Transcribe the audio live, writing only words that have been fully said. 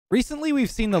Recently, we've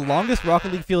seen the longest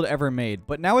Rocket League field ever made,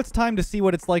 but now it's time to see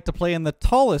what it's like to play in the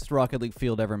tallest Rocket League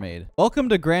field ever made. Welcome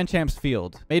to Grand Champs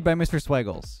Field, made by Mr.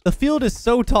 Swaggles. The field is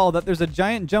so tall that there's a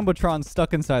giant Jumbotron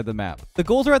stuck inside the map. The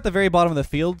goals are at the very bottom of the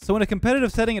field, so in a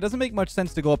competitive setting, it doesn't make much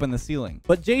sense to go up in the ceiling.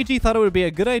 But JG thought it would be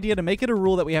a good idea to make it a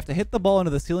rule that we have to hit the ball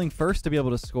into the ceiling first to be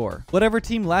able to score. Whatever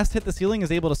team last hit the ceiling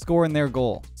is able to score in their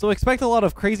goal. So expect a lot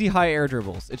of crazy high air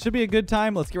dribbles. It should be a good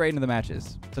time. Let's get right into the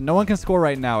matches. So no one can score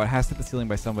right now. It has to hit the ceiling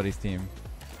by somebody's team.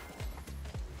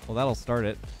 Well, that'll start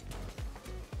it.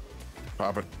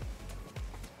 Pop it.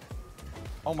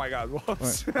 Oh my god,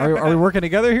 whoops. Are we working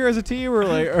together here as a team or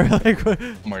like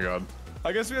Oh my god.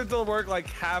 I guess we have to work like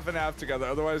half and half together,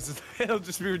 otherwise it'll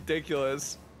just be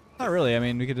ridiculous. Not really. I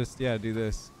mean, we could just do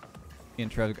this. Me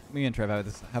and Trev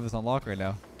have this on lock right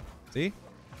now. See?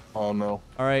 Oh no.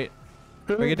 All right.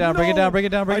 Break it down, break it down, break it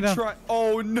down, break it down.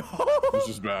 Oh no. This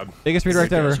is bad. Biggest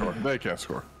redirect ever. They can't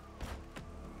score.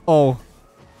 Oh.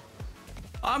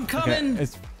 I'm coming. Okay.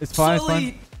 It's fine.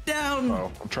 Slowly It's fine. Oh,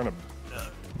 down. I'm trying to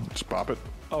just pop it.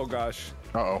 Oh gosh.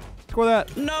 Uh-oh. Score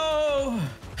that. No.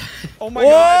 Oh my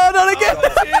god. Not again.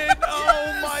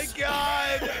 Oh my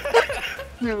god.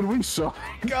 Dude, we suck.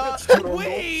 God.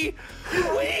 We.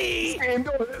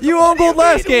 You own gold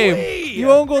last game. We?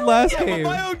 You own gold last Yeah, game. but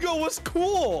my own goal was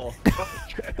cool.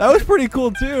 That was pretty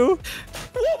cool too.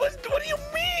 What do you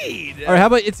mean? All right, how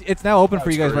about it's now open for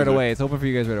you guys That's right crazy. away. It's open for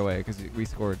you guys right away because we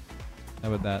scored. How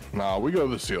about that? Nah, we go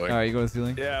to the ceiling. All right, you go to the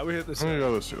ceiling. Yeah, we hit the We ceiling. go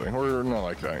to the ceiling. We're not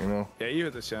like that, you know? Yeah, you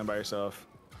hit the ceiling by yourself.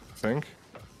 Think?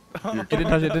 It didn't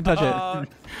touch it. Didn't touch it.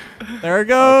 There it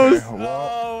goes. Okay, well,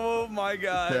 Oh my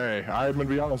god. okay. I'm gonna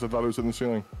be honest. I thought it was in the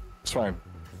ceiling. It's fine.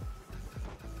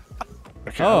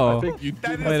 Okay, Oh. I think you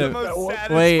That did is Wait the a- most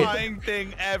wait. satisfying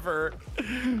thing ever.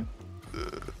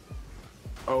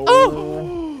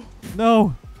 Oh.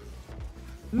 No.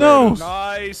 No.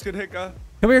 Nice, good hiccup.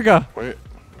 Come here, go. Wait.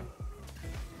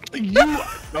 You.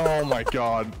 Oh my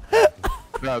god.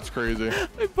 That's crazy.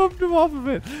 I bumped him off of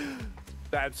it.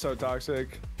 That's so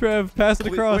toxic. Trev, pass it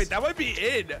across. Wait, that might be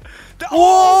in.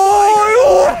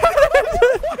 Whoa!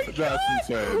 That's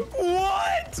insane.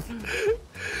 What?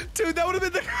 Dude, that would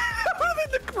have been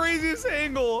the craziest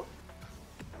angle.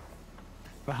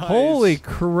 Nice. Holy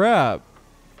crap.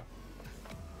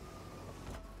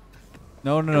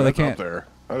 No, they That's can't. up there.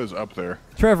 That is up there.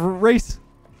 Trev, race.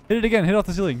 Hit it again. Hit off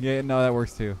the ceiling. Yeah, no, that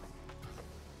works too.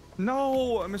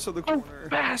 No, I missed the corner.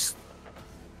 Fast.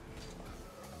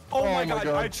 Oh, my god,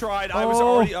 I tried. I was Oh.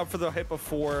 already up for the hit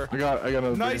before. I got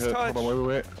another Nice big hit. touch. Hold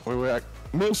on, wait.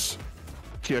 Miss.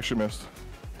 He actually missed.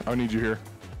 I need you here.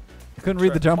 I couldn't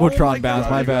read the Oh my Jumbotron bounce.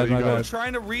 God. My You got bad, it, my you got I'm bad.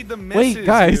 trying to read the misses, Wait,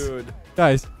 guys. dude.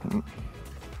 Guys.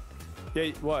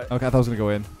 Yeah, what? Okay, I thought it was going to go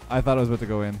in. I thought it was about to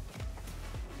go in.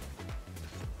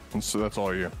 And so that's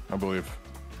all you, I believe.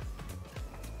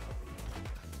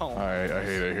 Oh, I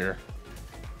hate it here.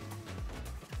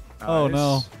 Oh,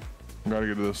 no. nice. Gotta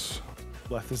get this.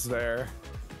 Leth is there.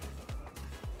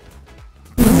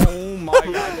 Oh my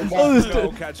god. There's Oh,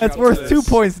 no catching that's up worth to 2 this.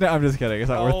 points now. I'm just kidding. It's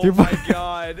not worth 2 Oh my points.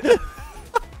 god.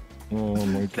 Oh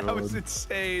my god. That was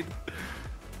insane.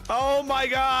 Oh my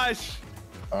gosh.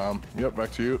 Yep,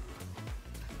 back to you.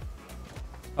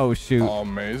 Oh, shoot.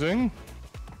 Amazing.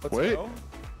 Let's Wait. go.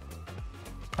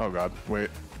 Oh god, wait.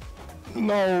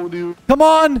 No, dude. Come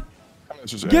on.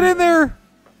 This is Get in there.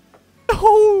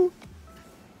 No.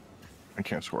 I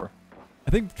can't score.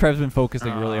 I think Trev's been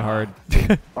focusing really hard.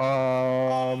 Okay,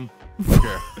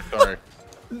 sorry.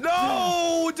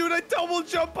 No, dude, I double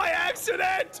jumped by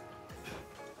accident.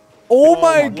 Oh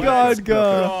my let's god,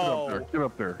 go. God. Get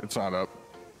up there. It's not up.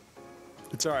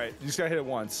 It's all right. You just gotta hit it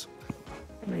once.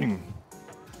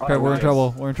 Trev, we're in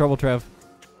trouble. We're in trouble, Trev.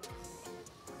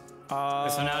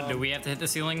 So now, do we have to hit the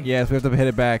ceiling? Yes, we have to hit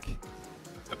it back.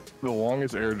 The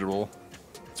longest air dribble.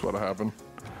 That's what happened.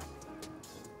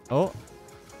 Oh.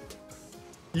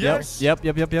 Yes. Yep.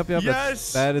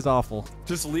 Yes. That is awful.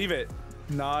 Just leave it.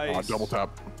 Nice. Oh, double tap.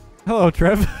 Hello,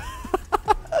 Trev.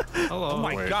 Hello. Oh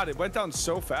my Wait. god, it went down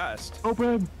so fast.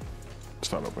 Open.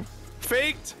 It's not open.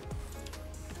 Faked.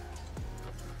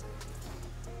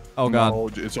 Oh god. No,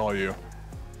 it's all you.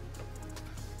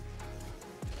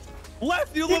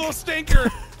 Left, you little stinker.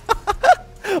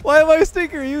 Why am I a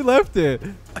stinker? You left it.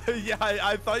 Yeah,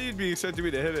 I thought you'd be sent to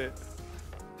me to hit it.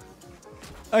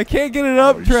 I can't get it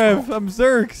up, you Trev. small. I'm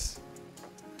Zerks.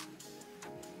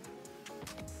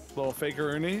 Little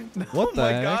faker-oony. What Oh the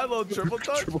my heck? god, little triple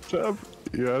touch. Triple tap.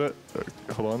 You got it?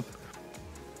 Hold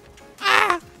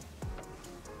on.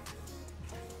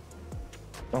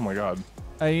 Oh my god.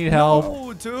 I need help.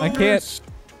 Oh, dude. I can't.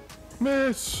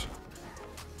 Miss.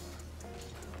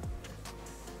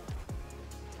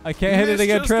 I can't hit it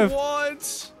again, Missed Trev. just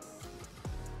once.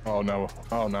 Oh no.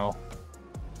 Oh no.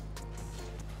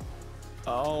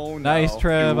 Oh no. Nice,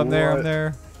 Trev. I'm there. I'm What?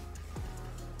 there.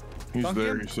 He's Duncan?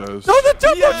 there, he says. Oh, the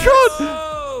Jumbotron!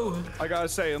 Oh! I gotta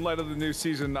say, in light of the new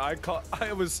season, I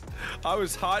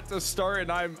was hot to start,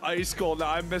 and I'm ice cold. Now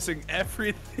I'm missing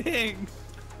everything.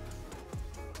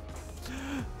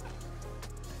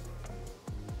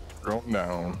 Going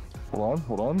down. Hold on,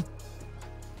 hold on.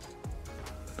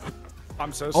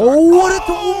 I'm so sorry. Oh, what a...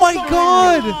 Oh, my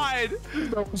God!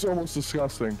 That was almost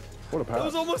disgusting. What a That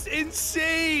was pass. almost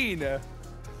insane.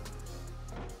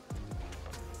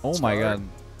 Oh, my Smart. God.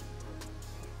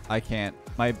 I can't.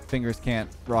 My fingers can't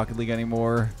Rocket League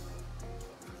anymore.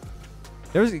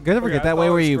 You guys ever Okay, get I that way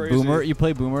thought where it you was crazy. you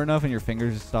play boomer enough and your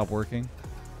fingers just stop working?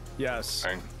 Yes.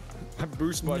 Dang. My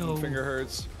boost button No. finger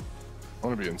hurts. I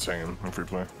want to be insane in free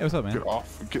play. Hey, what's up, man? Get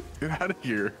off. Get out of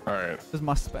here. All right. This is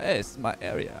my space, my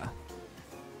area.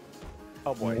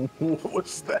 Oh boy.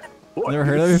 What's that? What Never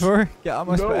heard of that is- before? Get out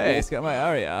my No. space, get my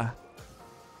area.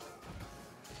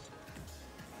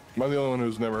 Am I the only one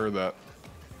who's never heard that?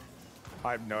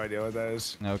 I have no idea what that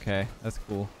is. Okay, that's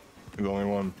cool. You're the only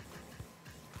one.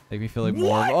 Make me feel like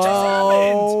more. What just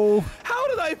Oh! How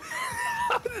did I?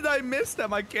 How did I miss that?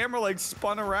 My camera like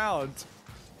spun around.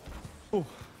 Oh,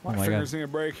 my my fingers God. need a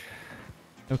break.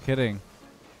 No kidding.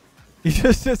 You did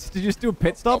you just do a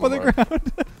pit stop on the Probably.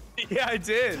 ground? Yeah, I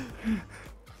did.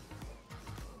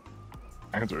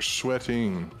 Hands are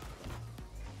sweating.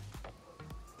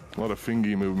 A lot of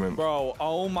fingy movement. Bro,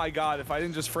 oh my god, if I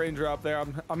didn't just frame drop there,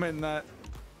 I'm in that.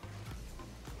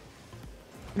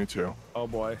 Me too. Oh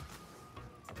boy.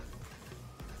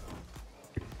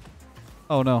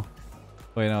 Oh no.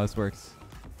 Wait, no, this works.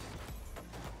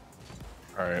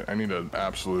 All right, I need an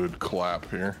absolute clap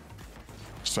here.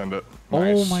 Send it. Oh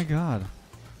Nice. my god.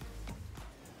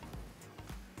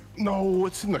 No,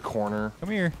 it's in the corner. Come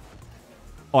here.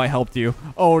 Oh, I helped you.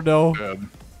 Oh no. Dead.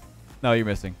 No, you're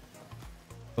missing.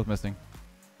 Both missing.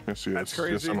 Yes, That's yes,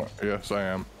 crazy. yes, I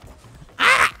am.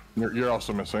 You're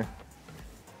also missing.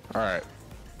 All right.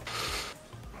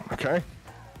 Okay.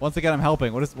 Once again, I'm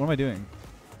helping. What am I doing?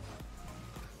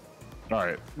 All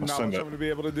right. I'll Not send much it. I'm gonna be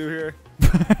able to do here.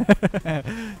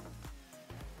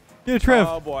 Get a Trev.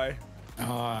 Oh boy.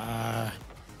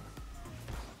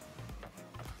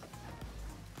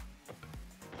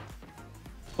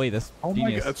 Wait, this Oh my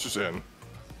genius. god, it's just in. That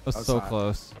was That's so hot.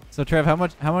 close. So Trev,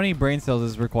 how many brain cells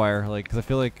does this require? Like, because I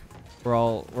feel like we're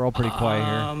all pretty quiet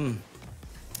here.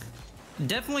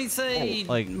 Definitely say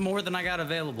like- more than I got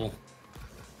available.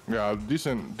 Yeah,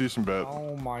 decent bet.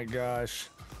 Oh my gosh.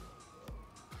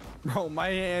 Bro, my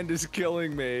hand is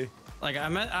killing me. Like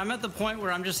I'm at the point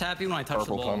where I'm just happy when I touch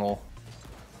Purple the ball. tunnel.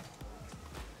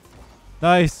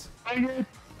 Nice.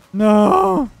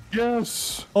 No.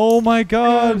 Yes. Oh my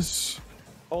god. Yes.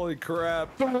 Holy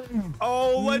crap. Bang.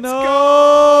 Oh, let's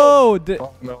go. No.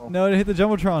 Oh, no. No, it hit the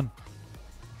Jumbotron.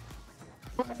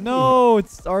 No,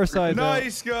 it's our side. though.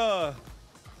 Nice go.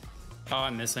 Oh,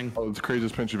 I'm missing. Oh, it's the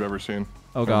craziest pinch you've ever seen.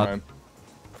 Oh, Never God. mind.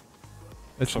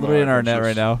 It's Somehow literally in I our pinch net this.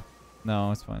 right now.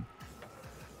 No, it's fine.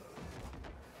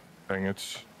 Dang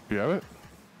it. Do you have it?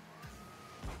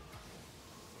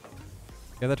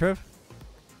 Get that, Trev?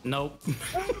 Nope.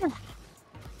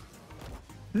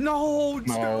 No,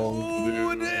 No,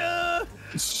 dude. dude.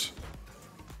 It's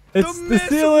The the miss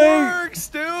ceiling. works,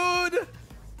 dude.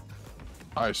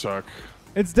 I suck.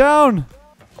 It's down.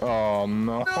 Oh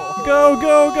no. Go,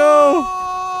 go, go.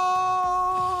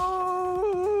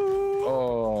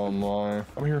 Oh my.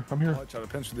 I'm here. I'm here. I'll try to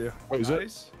pinch with you. Wait, is it?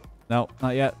 Nice. No,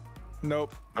 not yet.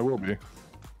 Nope. I will be.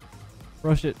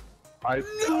 Rush it. I.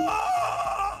 No!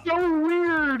 So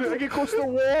weird. I get close to the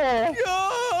wall.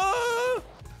 Yeah!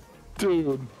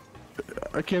 Dude.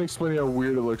 I can't explain how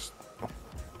weird it looks.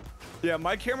 Yeah,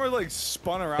 my camera like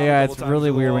spun around. Yeah, a it's couple times really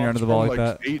to the weird when wall. you're under the ball like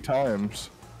that. 8 times.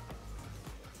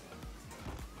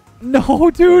 No,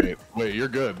 dude. Wait, you're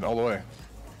good all the way.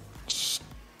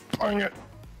 Dang it.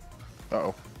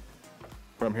 Uh-oh.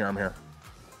 But I'm here. I'm here.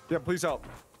 Yeah, please help.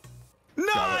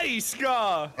 Nice,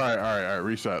 guy. All right.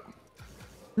 Reset.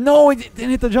 No, it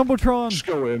didn't hit the Jumbotron. Just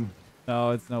go in.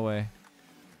 No, it's no way.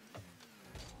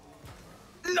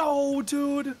 No,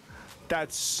 dude.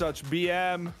 That's such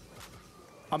BM.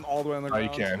 I'm all the way on the Oh,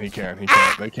 ground. he can't. He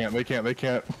can't. They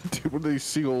can't. Dude, what are these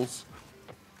seagulls?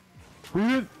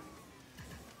 Read it.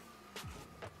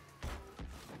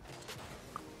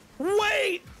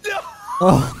 Wait! No!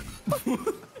 Oh.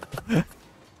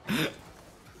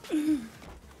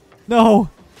 No.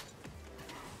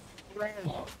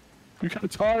 You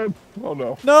got time. Oh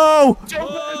no. No.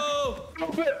 Oh!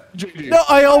 Jump it. JD. No,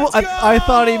 I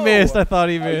thought he go! missed. I thought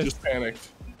he I missed. just panicked.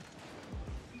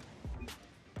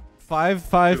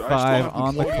 5:55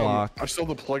 on the clock. I still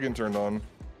have the plugin turned on.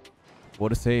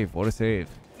 What a save. What a save.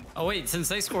 Oh wait, since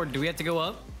they scored, do we have to go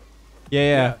up?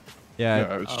 Yeah.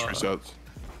 Yeah, it's just resets.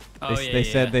 Oh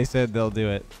They said they'll do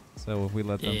it. So if we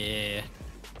let them. Yeah.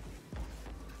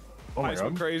 Oh my Mine's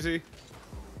went god. crazy.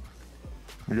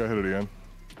 You got hit it again.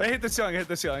 I hit the ceiling.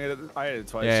 I hit it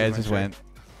twice. Yeah, it so just my went.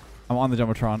 I'm on the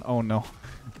Jumbotron. Oh no.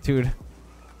 Dude.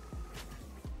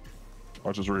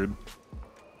 Watch us read.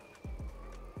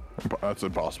 That's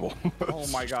impossible. Oh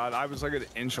my god, I was like an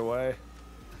inch away.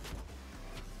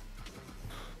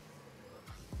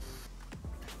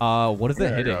 What is that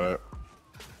Yeah, I hitting? got it.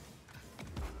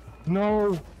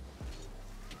 No.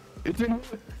 It didn't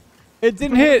hit. It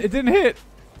didn't hit. It didn't hit.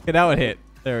 Okay, now it hit.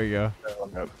 There we go. Yeah,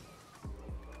 I'm hit.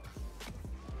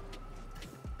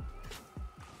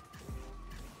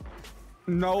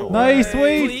 No Nice, way.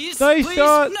 Wade. Please, Nice please,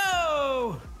 shot.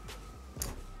 No.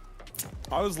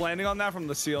 I was landing on that from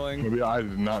the ceiling. Maybe I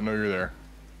did not know you're there.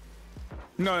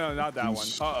 No, not that one.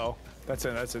 Uh-oh. That's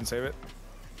in. Save it.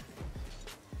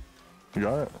 You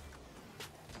got it?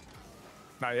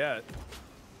 Not yet.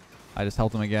 I just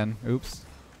helped him again. Oops.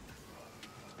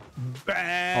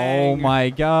 Bang! Oh my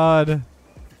god.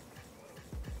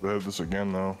 They have this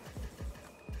again though.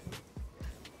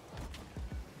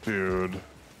 Dude.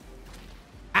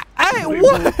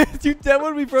 What? You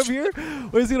demoed me from here?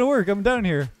 What is it gonna work? I'm down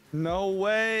here. No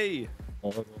way.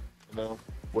 No.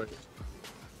 Wait.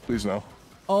 Please no.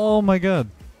 Oh my god.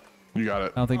 You got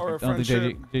it. I don't think Our JJ,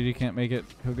 friendship. JJ can't make it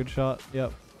to a good shot.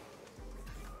 Yep.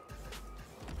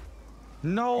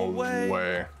 No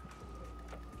way.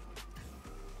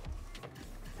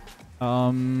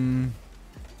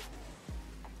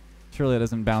 Surely it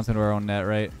doesn't bounce into our own net,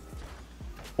 right?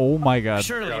 Oh my god.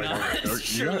 Surely Yeah, not. yeah.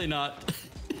 Surely not.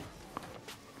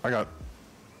 I got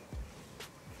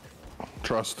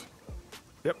trust.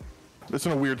 Yep. It's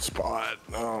in a weird spot.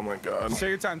 Oh my god. Take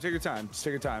your time. Take your time. Just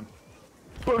take your time.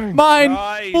 Bang. Mine!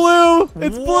 Nice. Blue!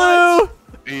 It's What?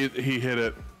 blue! He hit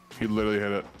it. He literally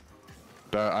hit it.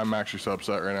 I'm actually so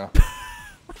upset right now.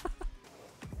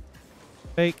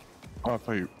 Fake. Oh, I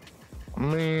thought you.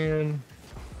 Man.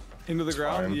 Into the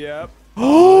ground. fine. Yep.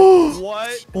 Oh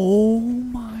What?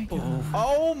 my god.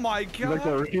 Oh my You like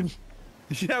that god. range?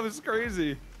 Yeah, it was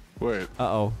crazy. Wait.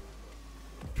 Uh-oh.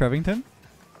 Trevington?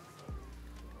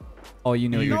 Oh, you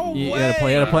knew you No you had a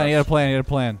plan. You had a plan. You had a plan. You had a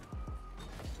plan.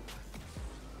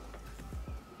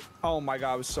 Oh my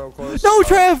god, I was so close. No,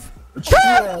 Trev!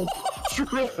 Trev!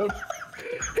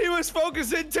 He was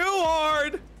focusing too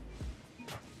hard.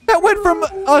 That went from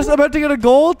us about to get a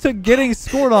goal to getting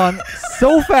scored on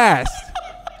so fast.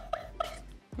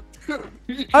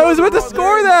 I was about to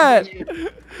score that.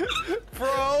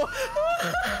 Bro.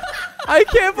 I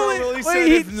can't Bro believe. really said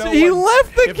Wait, if no he one-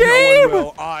 left the if no game. one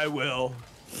will, I will.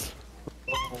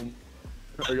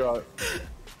 I got it.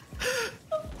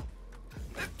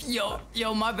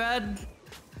 Yo, my bad.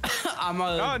 I'm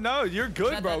a. No, no, you're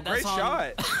good, bro. Great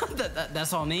shot.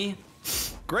 That's on me.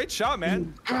 Great shot,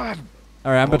 man. God.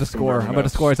 All right, I'm about to score. I'm about to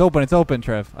score. It's open. It's open,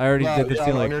 Trev. I already did this Yeah,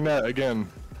 deal. on Like, your net again.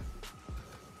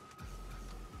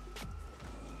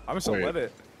 I'm just gonna Wait. let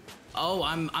it. Oh,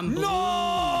 I'm blue. No!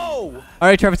 all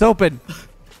right, Trev, it's open.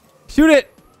 Shoot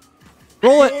it.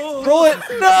 Roll it. Roll it.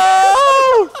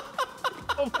 No!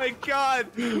 Oh my god.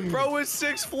 Bro was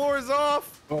 6 floors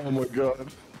off. Oh my god.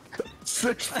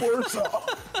 6 floors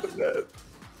off the net.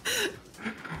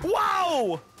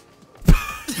 Wow!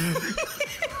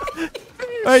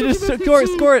 All right, just score it.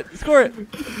 Score it. Score it.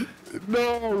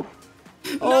 No.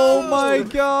 Oh my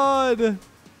god. Wow,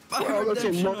 that's a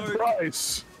Redemption low arc.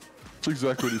 price. That's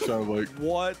exactly what he sounded like.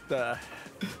 What the?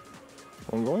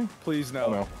 I'm going? Please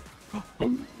Oh no.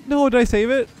 no. No, did I save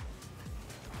it?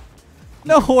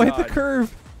 No, I hit the God.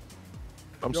 curve.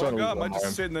 I'm Yo, starting to God, lose might my just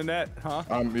mind. sit in the net, huh?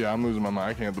 Yeah, I'm losing my mind.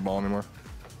 I can't hit the ball anymore.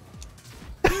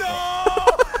 No!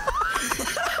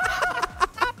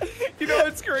 You know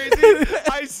what's crazy?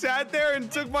 I sat there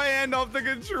and took my hand off the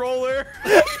controller.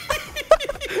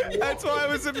 That's why I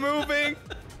wasn't moving.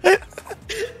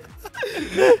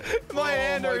 My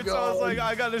hand hurts, so I was God. like,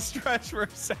 I gotta stretch for a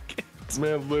second. This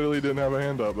man literally didn't have a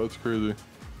hand up. That's crazy.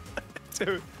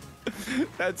 Dude,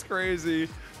 that's crazy.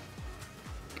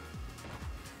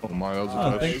 Oh my, that was a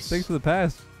Oh, touch. thanks for the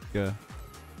pass. Yeah,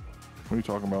 What are you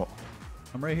talking about?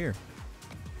 I'm right here.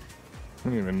 He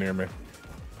ain't even near me.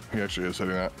 He actually is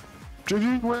hitting that.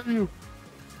 JG, where are you?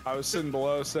 I was sitting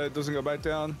below, so it doesn't go back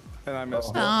down, and I missed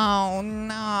it. Oh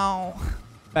no.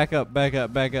 Back up, back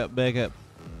up, back up, back up.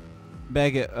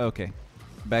 Back up, okay.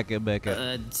 Back up, back up.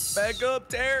 Back up,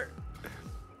 Tare.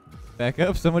 Back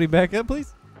up, somebody back up,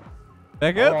 please.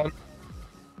 Back Hold up. on.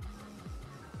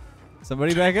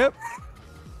 Somebody back up.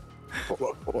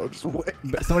 Hold on, just wait.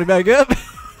 Somebody back up.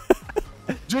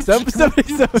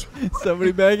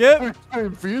 Somebody back up. You're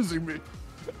confusing me.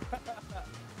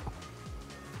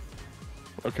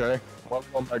 Okay, well,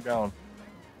 I'm going back down.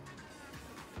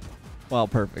 Well,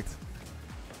 perfect.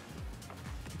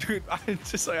 Dude, I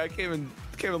just like I can't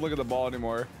even look at the ball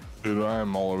anymore. Dude, I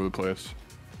am all over the place.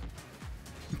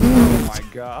 Oh my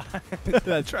god.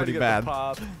 That's Trying pretty to get bad. the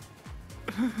pop.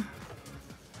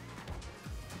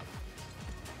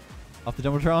 Off the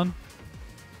Jumbotron.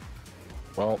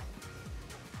 Well,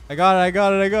 I got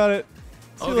it.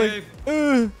 Okay.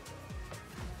 Ceiling.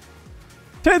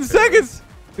 10 seconds.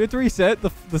 Do we have to reset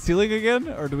the ceiling again,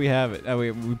 or do we have it? Oh,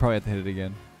 we probably have to hit it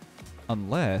again.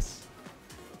 Unless.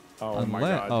 Oh my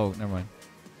god. Oh, never mind.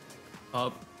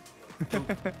 Up.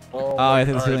 oh, I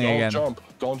hit the all ceiling right, again.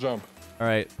 Don't jump. All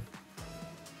right.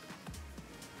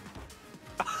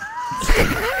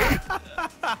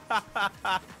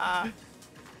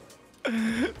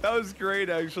 That was great,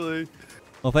 actually.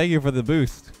 Well, thank you for the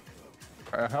boost.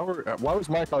 Why was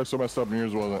my car so messed up and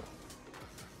yours wasn't?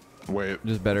 Wait,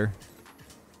 Just better.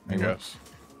 I guess.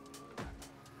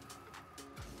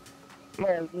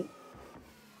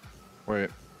 Wait,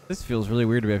 This feels really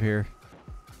weird to be up here.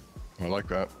 I like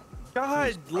that.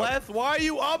 God, Leth, why are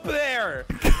you up there?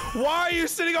 Why are you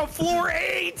sitting on floor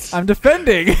 8? I'm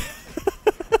defending.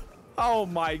 Oh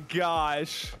my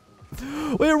gosh.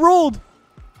 Wait, it rolled.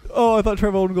 Oh, I thought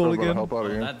Trevor owned goal Trevor, again. help out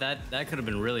again. That could have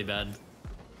been really bad.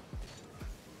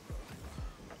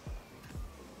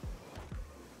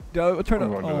 Turn I'm it. going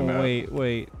to the Oh, net.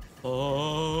 wait.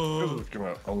 Oh. Let's give him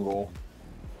an own goal.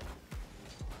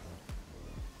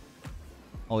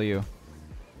 All you.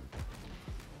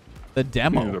 The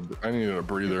demo. I needed a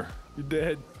breather. You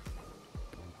did.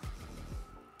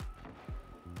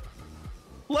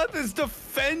 Leth is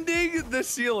defending the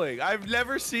ceiling. I've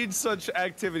never seen such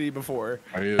activity before.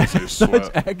 He is a Such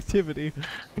sweat. activity.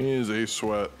 He is a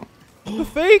sweat. The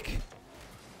fake.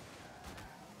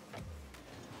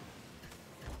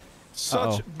 Such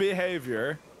Uh-oh.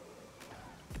 behavior.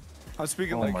 I'm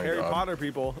speaking Oh like my Harry God. Potter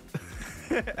people.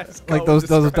 Like those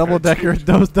double decker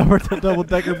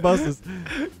buses.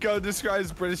 Go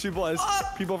describes British people as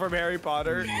people from Harry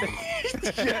Potter.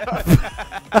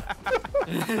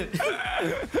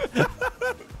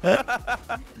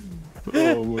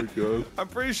 Oh my god. I'm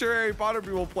pretty sure Harry Potter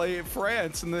people play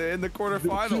France in the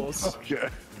quarterfinals. Okay.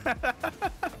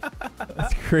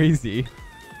 That's crazy.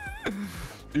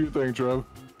 Do you think, Trev?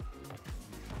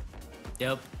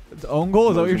 Yep. It's own goal?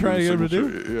 Is that what you're trying to get him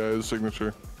to do? Yeah, his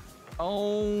signature.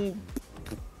 Oh,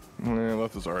 Yeah,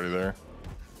 Leth is already there.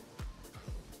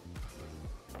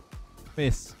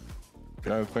 Miss.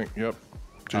 Yeah, I think, yep.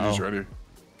 GG's Uh-oh. ready.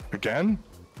 Again?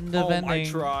 I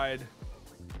tried.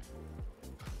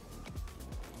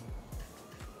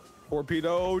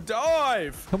 Torpedo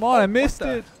dive. Come on, I missed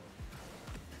the- it.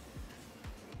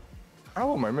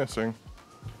 How am I missing?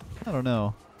 I don't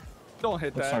know. Don't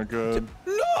hit That's that. not good.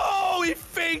 No, he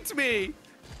faked me.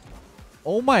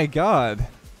 Oh my god.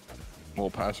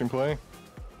 Little passing play.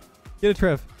 Get it,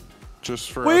 Trev.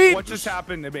 Just for Wait! What just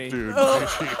happened to me? Dude.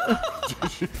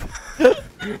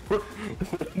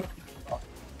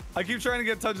 I keep trying to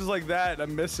get touches like that, and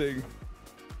I'm missing.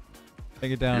 Take it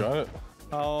You down. got it?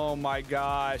 Oh my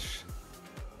gosh.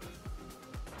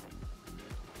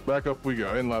 Back up we go.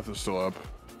 And Leth is still up.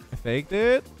 I faked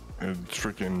it. It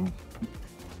freaking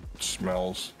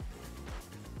smells.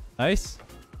 Nice.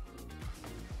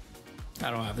 I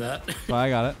don't have that. Well, I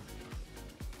got it.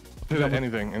 Did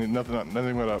anything. And nothing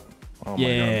went up. Oh my god.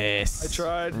 Yes. I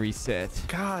tried. Reset.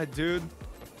 God, dude.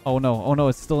 Oh no,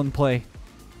 it's still in play.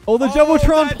 Oh, the Oh,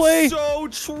 Jumbotron that's play. so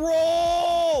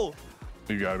troll.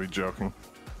 You gotta be joking.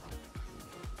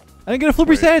 I didn't get a flip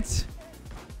Wait. reset.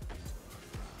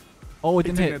 Oh, it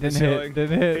It didn't hit. the ceiling.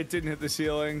 Didn't hit. It didn't hit the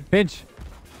ceiling. Pinch.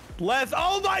 Leth.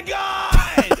 Oh my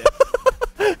god.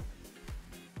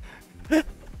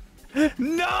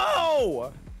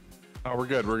 No. Oh, we're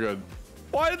good. We're good.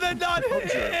 Why did that not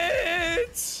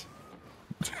hit?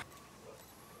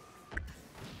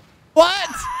 What?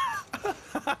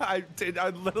 I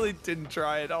literally didn't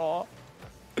try at all.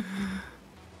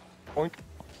 Boink.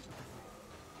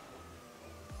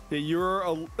 Yeah, you're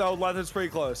oh, Leth is pretty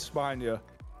close behind you.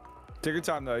 Take your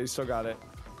time though. You still got it.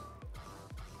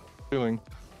 Feeling.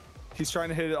 He's trying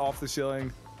to hit it off the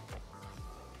ceiling.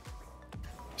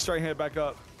 He's trying to hit it back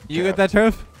up. You get that,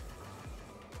 Trev?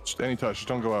 Just any touch. Just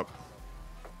don't go up.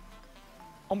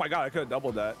 Oh my god, I could have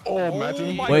doubled that. Oh,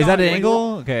 imagine. my Wait, is that God, an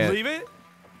angle? Okay. Leave it?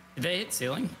 Did they hit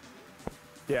ceiling?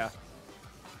 Yeah.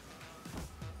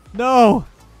 No.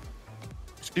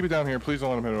 Just keep it down here. Please don't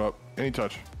let him hit it up. Any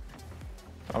touch.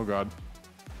 Oh god.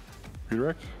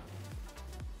 Redirect.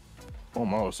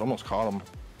 Almost caught him.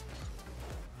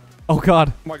 Oh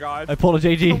God. Oh my God. I pulled a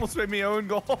JG. Almost made me own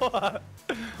goal.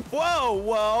 Whoa,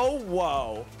 whoa,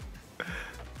 whoa.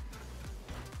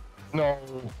 No.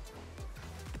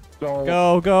 No.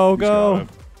 Go, go, He's got go. it.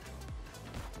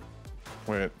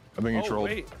 Wait, I think he trolled.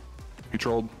 Wait. He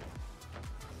trolled.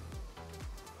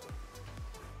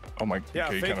 Oh my, Yeah,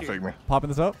 okay, he kind of faking. faked me. Popping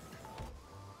this up.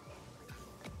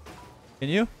 Can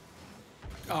you?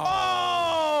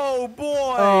 Oh,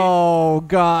 boy. Oh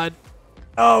God.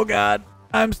 Oh God.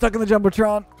 I'm stuck in the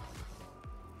Jumbotron.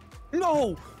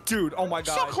 No. Dude, oh my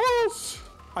So God. close.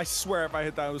 I swear if I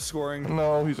hit that, I was scoring.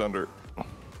 No, he's under.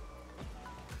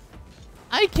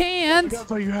 I can't. That's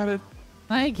how you had it.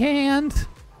 I can't.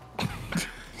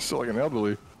 Still like an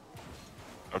elderly.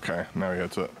 Okay, now he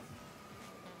hits it.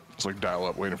 It's like dial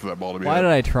up, waiting for that ball to be Why hit.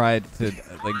 did I try to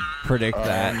like predict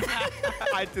that?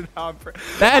 I did it on purpose.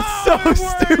 That's so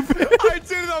stupid. I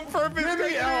did it on purpose. Get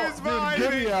me out, Behind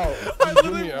dude, get me. me out. I Dude, get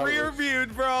literally me out. rear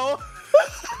viewed, bro.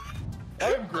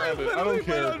 I'm grounded. I don't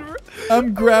care.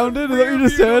 I'm grounded. Is that what you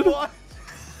just said?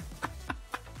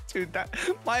 Dude,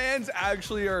 my hands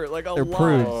actually hurt like a They're lot.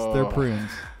 prunes. They're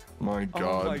prunes. My Oh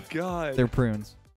God. my God. They're prunes.